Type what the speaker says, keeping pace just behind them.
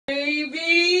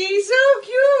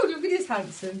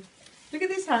handsome. Look at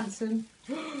this handsome.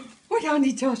 What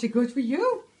Auntie Tasha, good for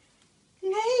you.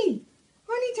 Hey,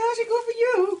 Auntie Tasha, good for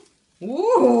you.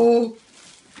 Ooh.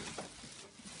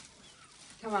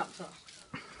 Come up,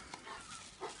 Tasha.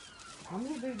 Come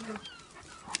here, baby.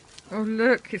 Oh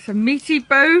look, it's a meaty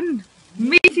bone.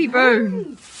 Meaty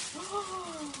bone.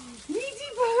 Meaty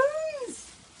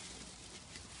bones.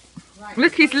 Right,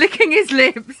 Look, he's licking his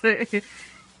lips. Look which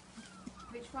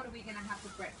one are we going to have for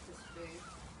breakfast, Boo?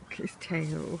 at his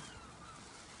tail.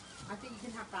 I think you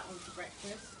can have that one for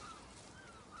breakfast.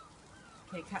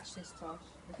 Okay, catch this, Tosh.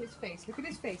 Look at his face. Look at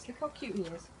his face. Look how cute he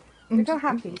is. Look how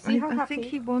happy. See how happy? I think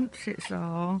he wants it,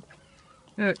 Zar.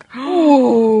 Look.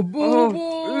 Oh, boo Oh,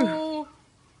 boo!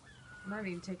 I haven't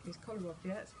even taken his collar off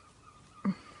yet.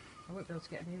 I won't be able to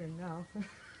get near him now.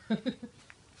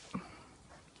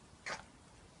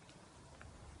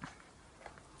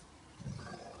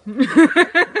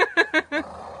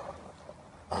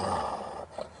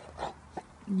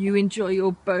 You enjoy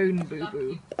your bone, Boo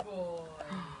Boo. Lucky boy.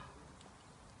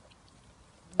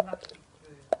 Lucky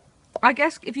boo. I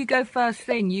guess if you go first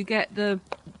thing, you get the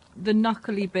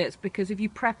knuckly bits, because if you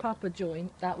prep up a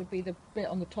joint, that would be the bit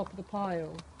on the top of the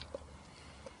pile.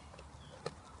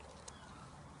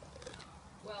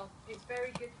 Well, it's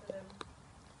very good for them.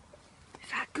 Is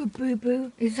that good, Boo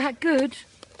Boo? Is that good?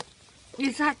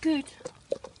 Is that good?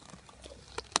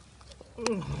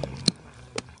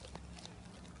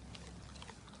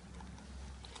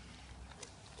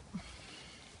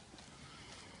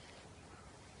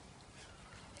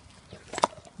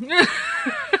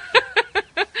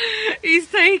 He's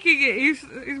taking it. He's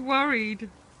worried.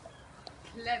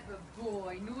 Clever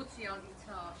boy. Naughty Auntie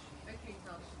Tash. Okay,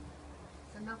 Tash.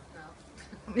 It's enough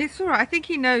now. It's all right. I think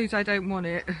he knows I don't want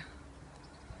it.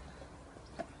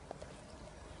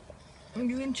 Are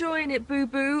you enjoying it, Boo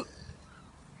Boo?